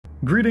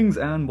Greetings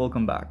and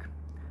welcome back.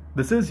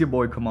 This is your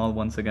boy Kamal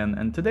once again,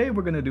 and today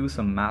we're going to do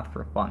some math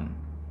for fun.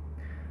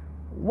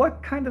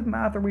 What kind of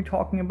math are we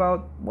talking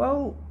about?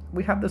 Well,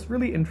 we have this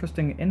really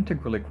interesting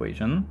integral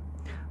equation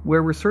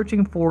where we're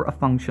searching for a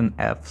function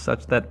f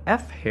such that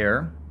f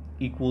here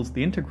equals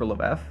the integral of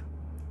f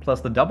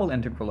plus the double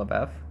integral of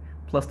f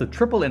plus the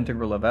triple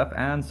integral of f,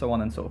 and so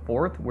on and so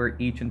forth, where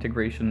each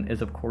integration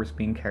is of course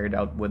being carried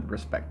out with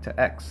respect to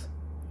x.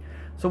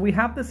 So we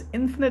have this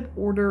infinite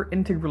order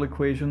integral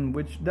equation,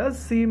 which does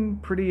seem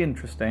pretty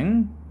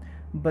interesting,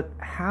 but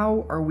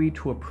how are we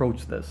to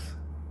approach this?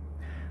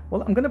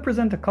 Well, I'm going to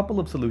present a couple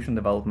of solution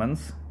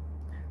developments.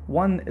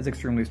 One is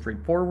extremely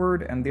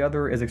straightforward and the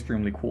other is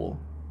extremely cool.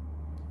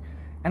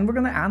 And we're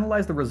going to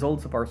analyze the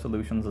results of our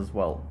solutions as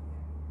well.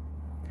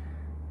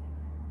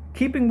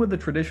 Keeping with the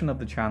tradition of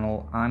the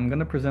channel, I'm going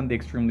to present the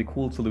extremely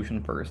cool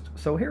solution first.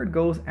 So here it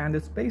goes, and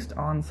it's based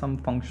on some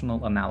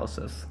functional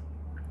analysis.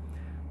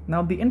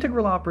 Now, the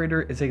integral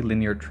operator is a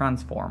linear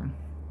transform.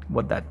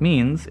 What that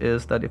means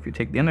is that if you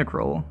take the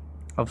integral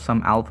of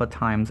some alpha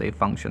times a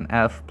function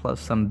f plus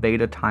some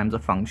beta times a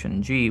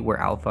function g, where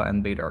alpha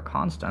and beta are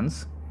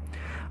constants,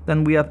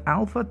 then we have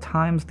alpha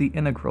times the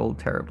integral,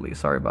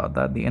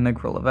 the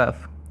integral of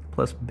f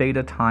plus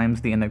beta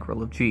times the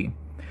integral of g.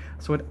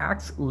 So it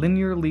acts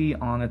linearly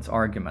on its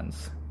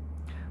arguments.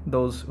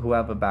 Those who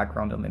have a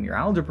background in linear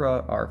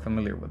algebra are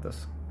familiar with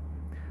this.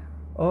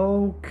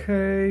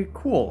 Okay,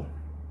 cool.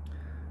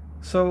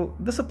 So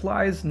this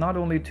applies not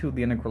only to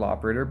the integral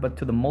operator, but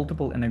to the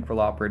multiple integral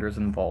operators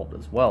involved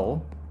as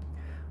well.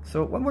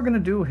 So what we're going to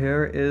do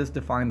here is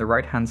define the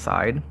right-hand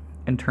side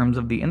in terms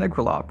of the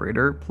integral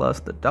operator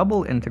plus the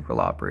double integral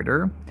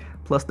operator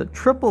plus the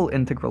triple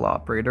integral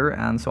operator,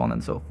 and so on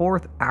and so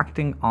forth,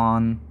 acting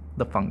on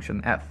the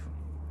function f.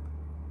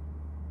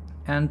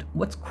 And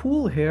what's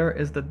cool here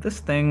is that this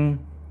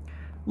thing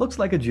looks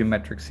like a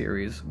geometric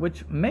series,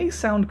 which may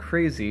sound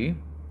crazy,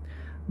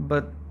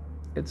 but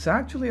it's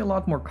actually a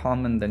lot more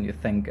common than you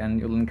think, and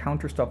you'll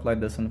encounter stuff like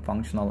this in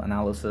functional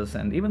analysis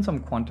and even some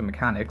quantum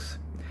mechanics,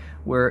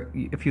 where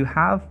if you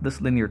have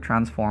this linear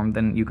transform,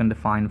 then you can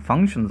define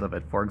functions of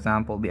it. For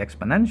example, the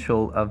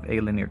exponential of a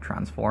linear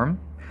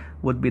transform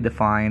would be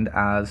defined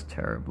as,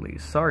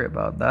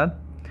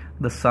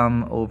 the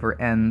sum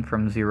over n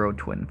from 0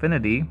 to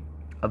infinity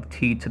of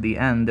t to the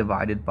n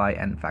divided by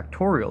n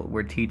factorial,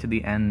 where t to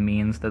the n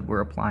means that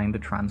we're applying the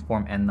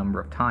transform n number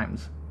of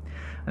times.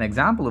 An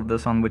example of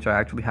this, on which I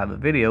actually have a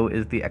video,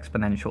 is the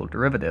exponential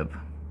derivative.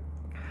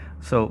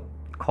 So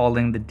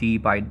calling the d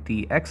by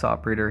dx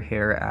operator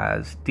here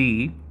as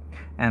d,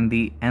 and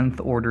the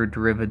nth order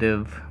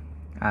derivative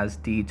as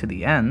d to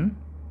the n,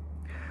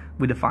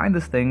 we define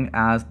this thing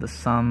as the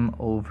sum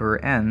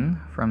over n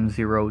from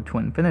 0 to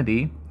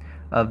infinity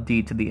of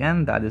d to the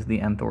n, that is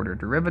the nth order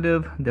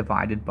derivative,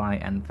 divided by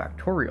n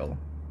factorial.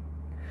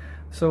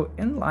 So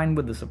in line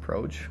with this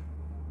approach,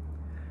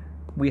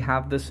 we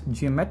have this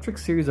geometric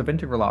series of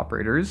integral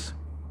operators,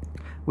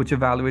 which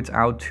evaluates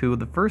out to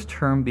the first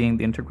term being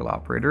the integral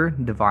operator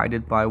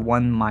divided by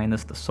 1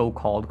 minus the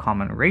so-called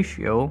common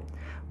ratio,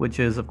 which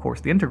is of course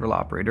the integral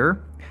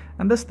operator.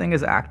 And this thing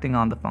is acting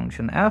on the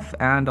function f,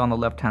 and on the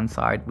left-hand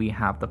side we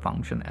have the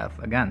function f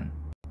again.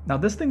 Now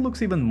this thing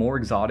looks even more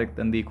exotic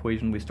than the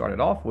equation we started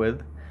off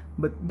with,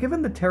 but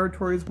given the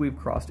territories we've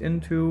crossed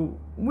into,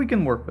 we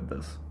can work with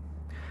this.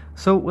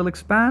 So we'll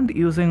expand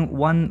using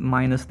 1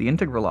 minus the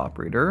integral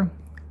operator,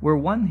 where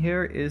 1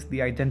 here is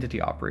the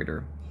identity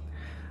operator.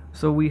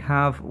 So we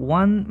have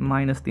 1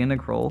 minus the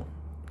integral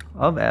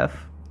of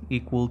f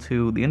equal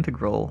to the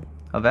integral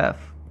of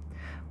f,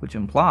 which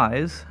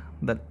implies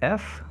that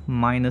f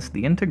minus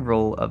the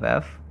integral of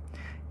f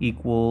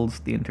equals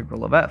the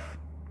integral of f.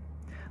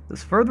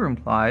 This further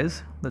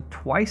implies that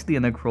twice the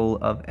integral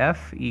of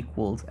f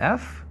equals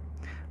f,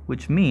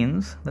 which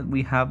means that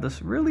we have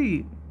this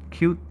really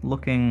cute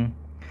looking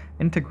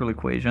integral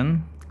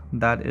equation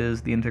that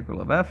is the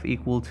integral of f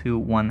equal to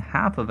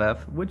 1/2 of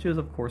f, which is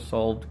of course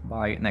solved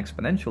by an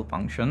exponential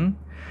function.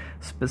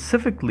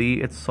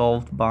 Specifically, it's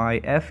solved by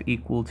f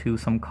equal to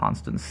some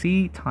constant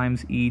c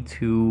times e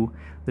to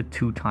the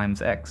 2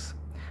 times x.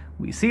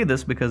 We see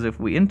this because if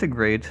we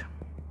integrate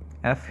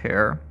f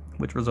here,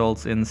 which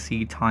results in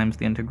c times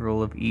the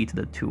integral of e to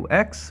the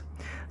 2x,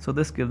 so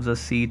this gives us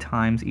c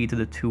times e to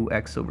the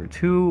 2x over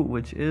 2,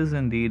 which is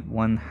indeed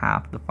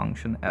 1/2 the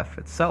function f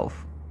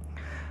itself.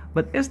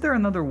 But is there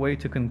another way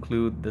to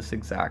conclude this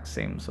exact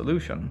same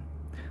solution?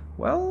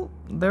 Well,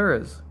 there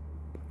is.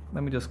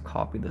 Let me just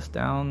copy this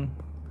down.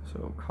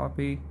 So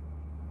copy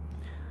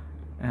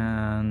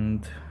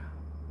and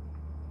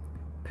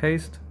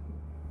paste.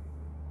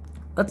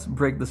 Let's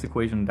break this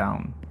equation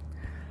down.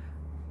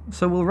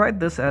 So we'll write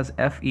this as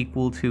f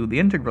equal to the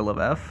integral of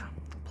f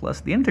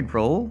plus the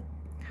integral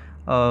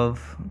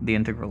of the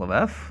integral of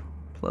f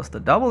plus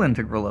the double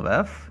integral of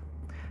f,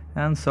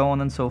 and so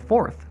on and so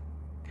forth.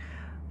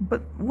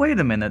 But wait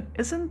a minute,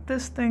 isn't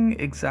this thing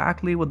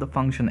exactly what the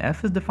function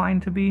f is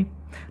defined to be?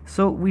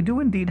 So we do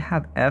indeed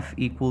have f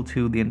equal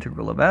to the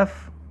integral of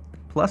f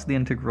plus the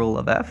integral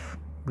of f,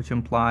 which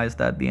implies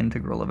that the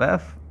integral of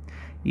f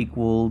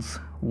equals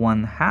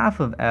 1/2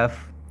 of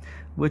f,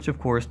 which of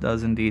course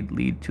does indeed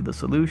lead to the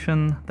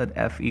solution that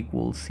f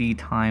equals c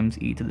times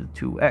e to the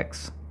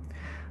 2x.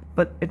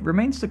 But it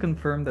remains to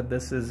confirm that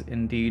this is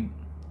indeed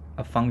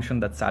a function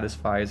that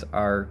satisfies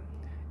our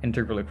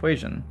integral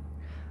equation.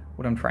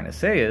 What I'm trying to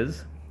say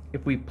is,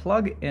 if we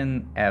plug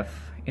in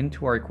f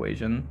into our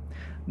equation,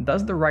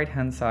 does the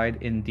right-hand side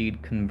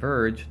indeed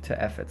converge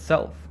to f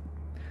itself?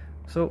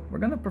 So we're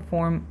going to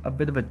perform a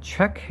bit of a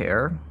check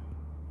here.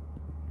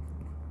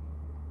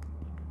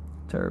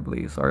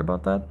 Terribly sorry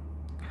about that.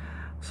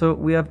 So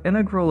we have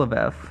integral of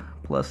f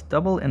plus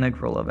double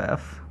integral of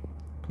f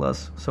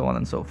plus so on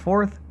and so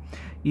forth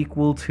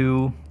equal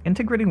to,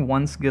 integrating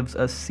once gives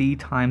us c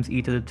times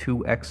e to the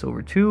 2x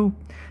over 2,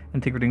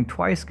 integrating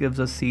twice gives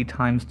us c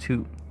times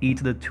e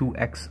to the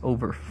 2x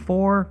over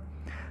 4,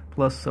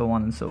 plus so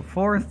on and so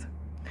forth.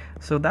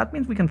 So that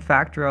means we can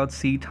factor out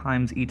c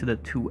times e to the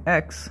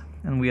 2x,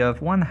 and we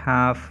have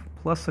 1/2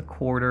 plus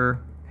 1/4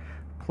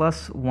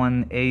 plus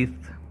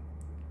 1/8,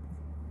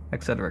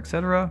 etc.,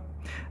 etc.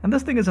 And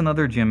this thing is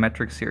another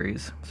geometric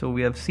series. So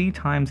we have c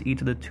times e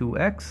to the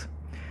 2x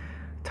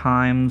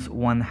times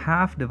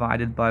 1/2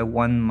 divided by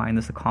 1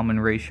 minus the common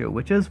ratio,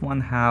 which is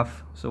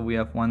 1/2. So we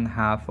have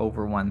 1/2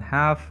 over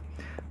 1/2,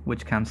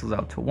 which cancels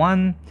out to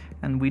 1.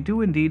 And we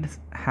do indeed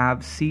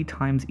have c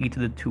times e to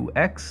the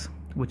 2x,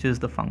 which is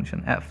the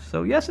function f.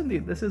 So yes,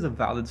 indeed, this is a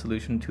valid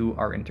solution to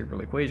our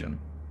integral equation.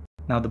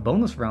 Now the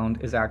bonus round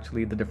is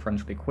actually the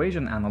differential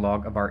equation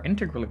analog of our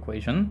integral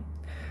equation.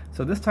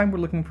 So this time we're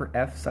looking for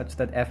f such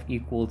that f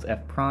equals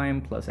f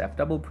prime plus f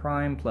double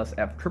prime plus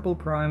f triple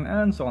prime,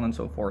 and so on and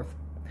so forth.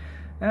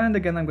 And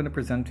again, I'm going to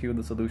present to you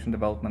the solution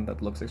development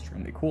that looks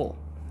extremely cool.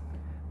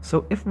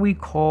 So if we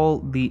call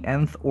the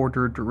nth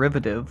order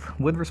derivative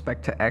with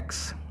respect to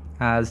x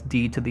as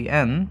d to the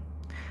n,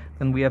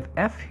 then we have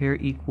f here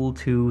equal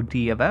to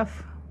d of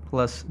f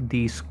plus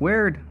d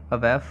squared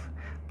of f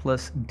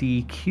plus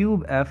d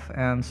cube f,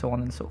 and so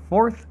on and so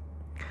forth.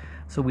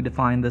 So we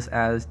define this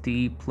as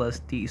d plus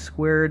d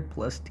squared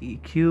plus d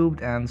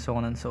cubed, and so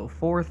on and so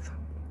forth,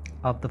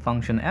 of the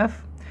function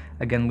f.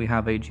 Again, we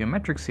have a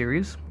geometric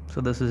series,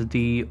 so this is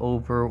d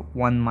over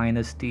 1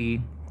 minus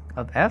d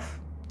of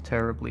f,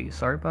 terribly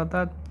sorry about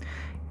that,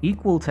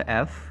 equal to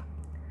f,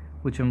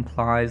 which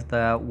implies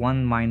that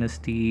 1 minus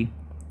d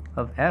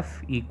of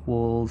f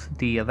equals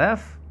d of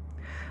f,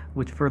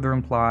 which further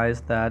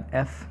implies that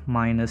f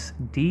minus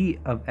d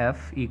of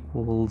f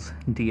equals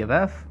d of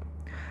f,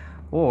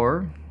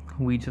 or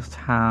we just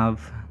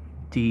have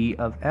d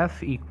of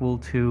f equal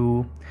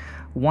to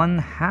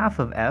 1/2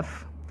 of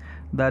f,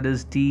 that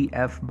is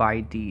df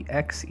by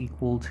dx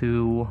equal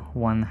to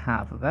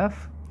 1/2 of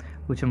f,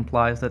 which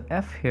implies that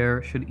f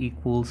here should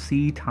equal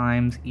c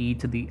times e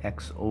to the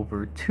x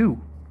over 2.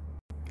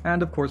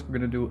 And of course, we're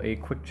going to do a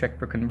quick check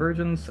for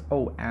convergence.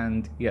 Oh,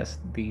 and yes,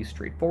 the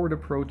straightforward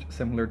approach,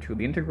 similar to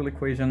the integral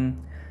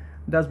equation,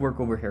 does work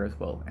over here as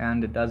well,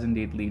 and it does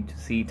indeed lead to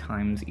c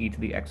times e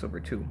to the x over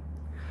 2.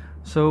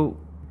 So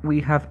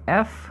we have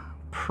f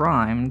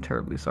prime,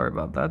 terribly sorry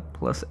about that,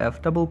 plus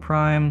f double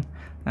prime,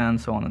 and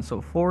so on and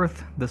so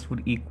forth. This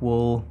would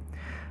equal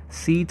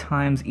c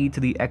times e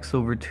to the x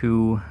over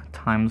 2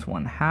 times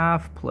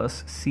 1/2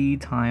 plus c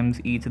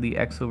times e to the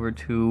x over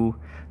 2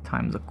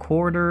 times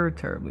 1/4,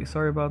 terribly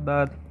sorry about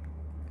that,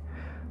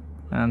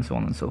 and so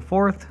on and so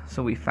forth.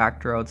 So we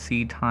factor out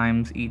c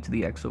times e to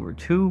the x over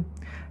 2,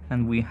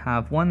 and we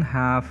have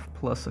 1/2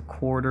 plus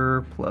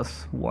 1/4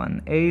 plus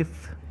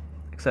 1/8,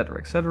 etc.,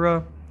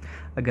 etc.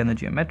 Again, a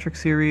geometric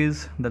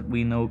series that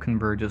we know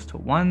converges to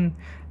 1,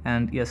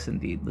 and yes,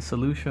 indeed, the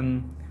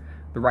solution,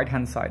 the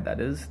right-hand side, that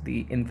is,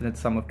 the infinite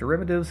sum of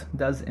derivatives,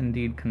 does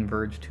indeed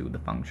converge to the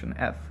function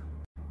f.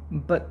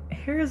 But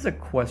here's a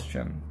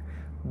question.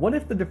 What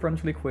if the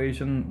differential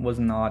equation was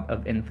not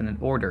of infinite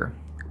order?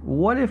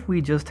 What if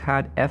we just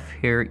had f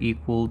here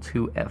equal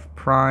to f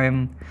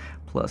prime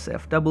plus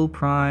f double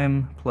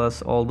prime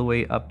plus all the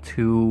way up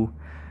to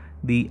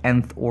the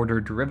nth order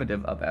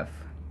derivative of f?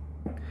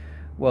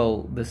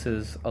 Well, this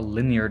is a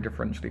linear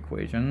differential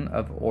equation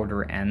of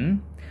order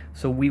n,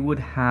 so we would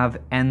have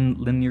n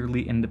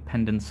linearly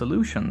independent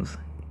solutions.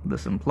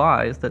 This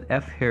implies that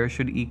f here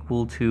should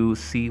equal to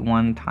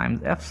c1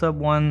 times f sub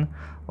 1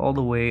 all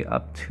the way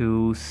up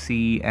to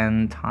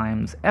cn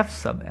times f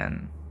sub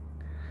n.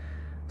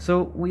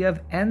 So we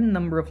have n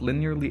number of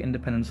linearly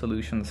independent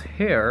solutions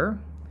here,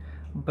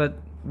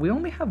 but we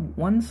only have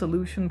one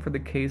solution for the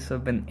case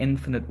of an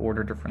infinite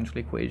order differential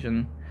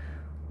equation.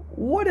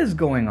 What is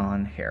going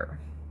on here?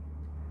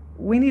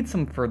 We need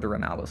some further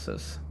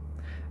analysis,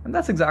 and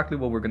that's exactly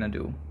what we're going to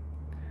do.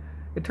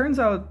 It turns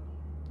out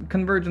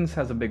convergence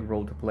has a big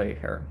role to play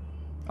here,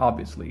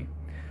 obviously.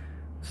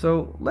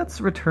 So let's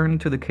return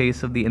to the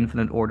case of the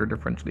infinite order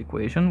differential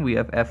equation. We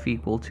have f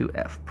equal to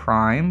f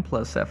prime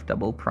plus f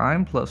double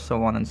prime plus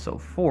so on and so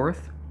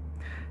forth.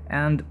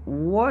 And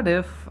what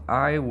if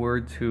I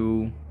were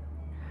to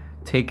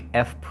take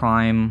f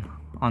prime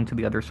onto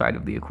the other side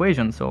of the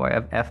equation? So I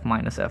have f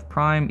minus f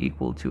prime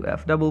equal to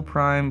f double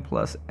prime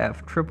plus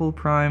f triple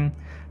prime,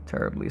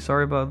 terribly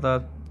sorry about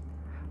that,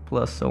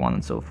 plus so on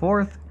and so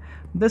forth.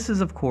 This is,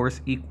 of course,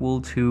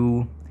 equal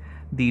to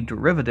the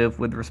derivative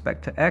with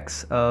respect to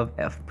x of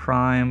f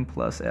prime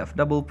plus f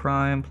double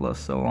prime plus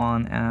so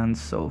on and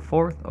so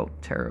forth. Oh,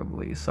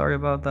 terribly sorry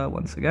about that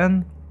once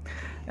again.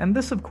 And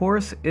this, of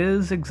course,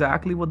 is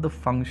exactly what the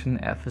function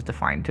f is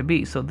defined to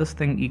be. So this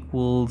thing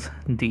equals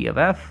d of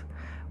f,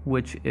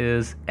 which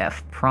is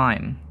f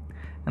prime.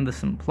 And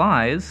this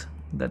implies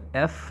that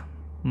f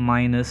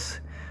minus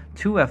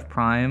 2f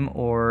prime,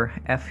 or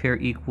f here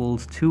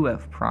equals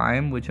 2f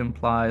prime, which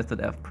implies that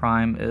f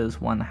prime is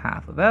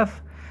 1/2 of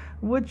f,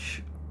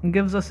 which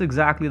gives us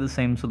exactly the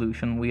same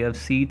solution. We have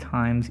c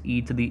times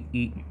e to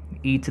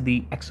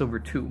the x over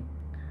 2.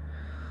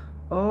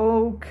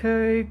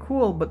 Okay,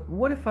 cool, but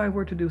what if I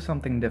were to do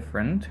something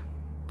different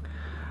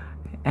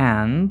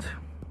and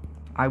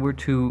I were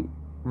to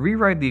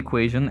rewrite the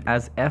equation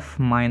as f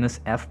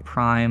minus f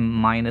prime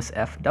minus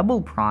f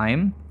double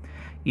prime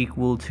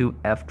equal to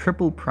f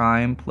triple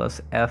prime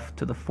plus f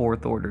to the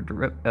fourth order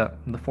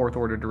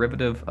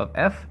derivative of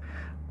f,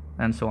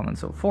 and so on and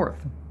so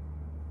forth.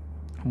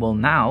 Well,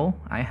 now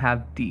I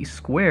have d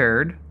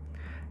squared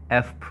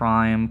f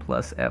prime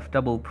plus f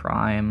double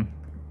prime,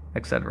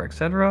 etc.,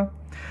 etc.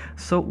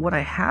 So what I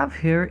have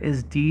here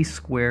is d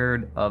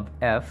squared of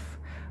f,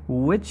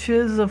 which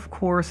is, of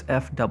course,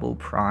 f double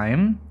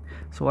prime.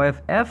 So I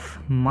have f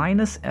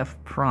minus f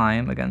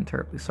prime, again,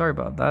 terribly sorry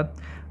about that,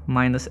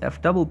 minus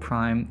f double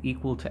prime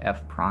equal to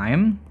f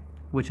prime,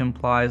 which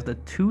implies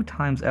that 2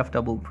 times f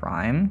double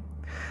prime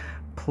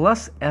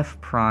plus f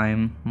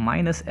prime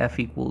minus f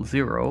equals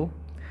 0,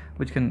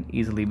 which can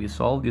easily be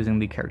solved using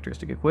the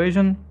characteristic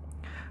equation.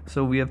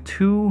 So we have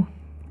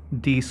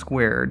 2d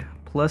squared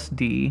plus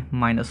d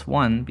minus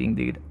 1, being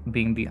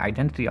the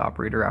identity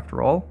operator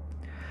after all,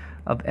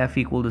 of f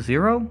equal to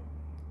 0.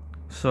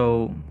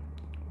 So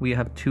we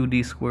have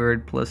 2d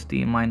squared plus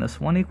d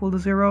minus 1 equal to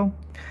 0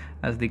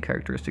 as the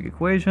characteristic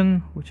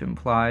equation, which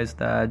implies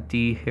that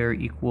d here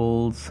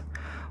equals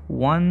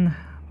 1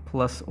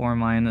 plus or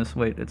minus,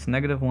 wait, it's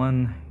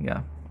 -1.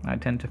 Yeah, I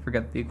tend to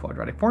forget the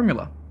quadratic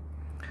formula.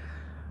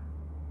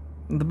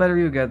 The better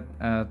you get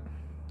at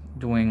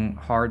doing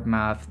hard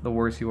math, the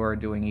worse you are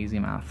doing easy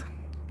math.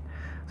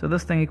 So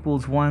this thing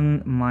equals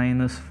 1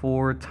 minus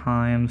 4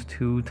 times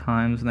 2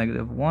 times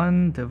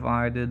 -1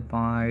 divided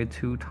by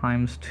 2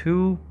 times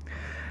 2,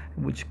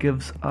 which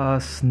gives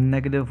us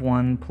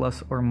 -1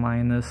 plus or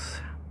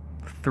minus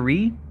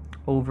 3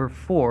 over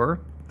 4.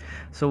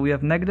 So we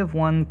have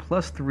 -1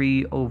 plus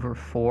 3 over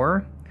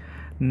 4,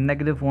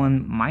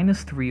 -1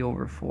 minus 3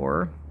 over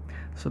 4.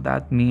 So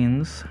that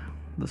means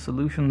the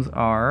solutions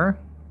are,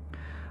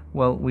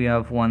 well, we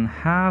have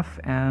 1/2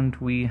 and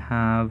we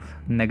have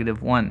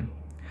 -1.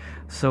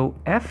 So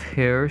f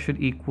here should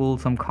equal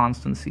some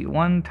constant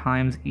c1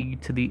 times e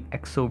to the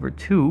x over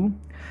 2,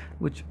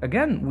 which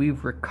again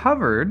we've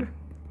recovered,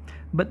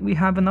 but we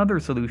have another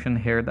solution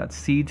here that's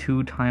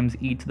c2 times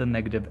e to the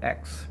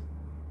 -x.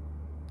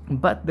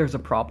 But there's a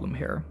problem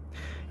here.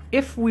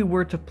 If we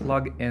were to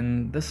plug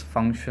in this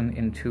function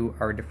into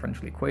our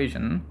differential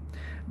equation,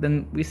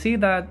 then we see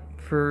that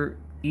for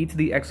e to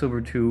the x over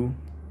 2,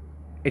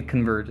 it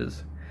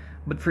converges.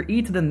 But for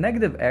e to the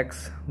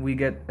 -x, we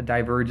get a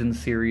divergent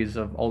series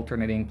of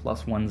alternating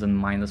 +1s and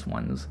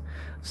 -1s.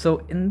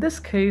 So in this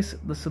case,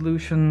 the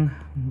solution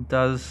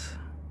does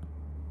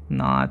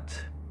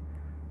not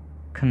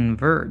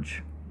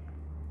converge,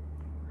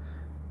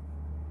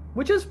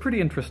 which is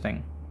pretty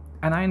interesting.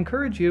 And I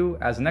encourage you,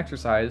 as an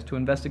exercise, to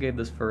investigate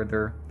this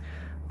further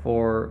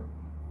for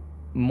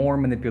more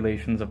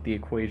manipulations of the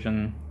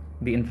equation,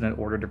 the infinite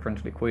order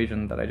differential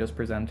equation that I just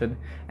presented,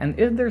 and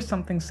if there's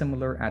something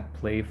similar at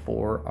play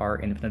for our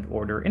infinite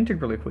order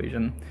integral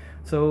equation.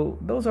 So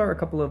those are a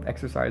couple of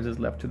exercises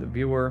left to the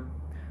viewer,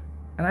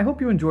 and I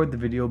hope you enjoyed the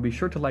video. Be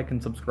sure to like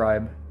and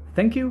subscribe.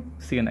 Thank you,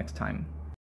 see you next time.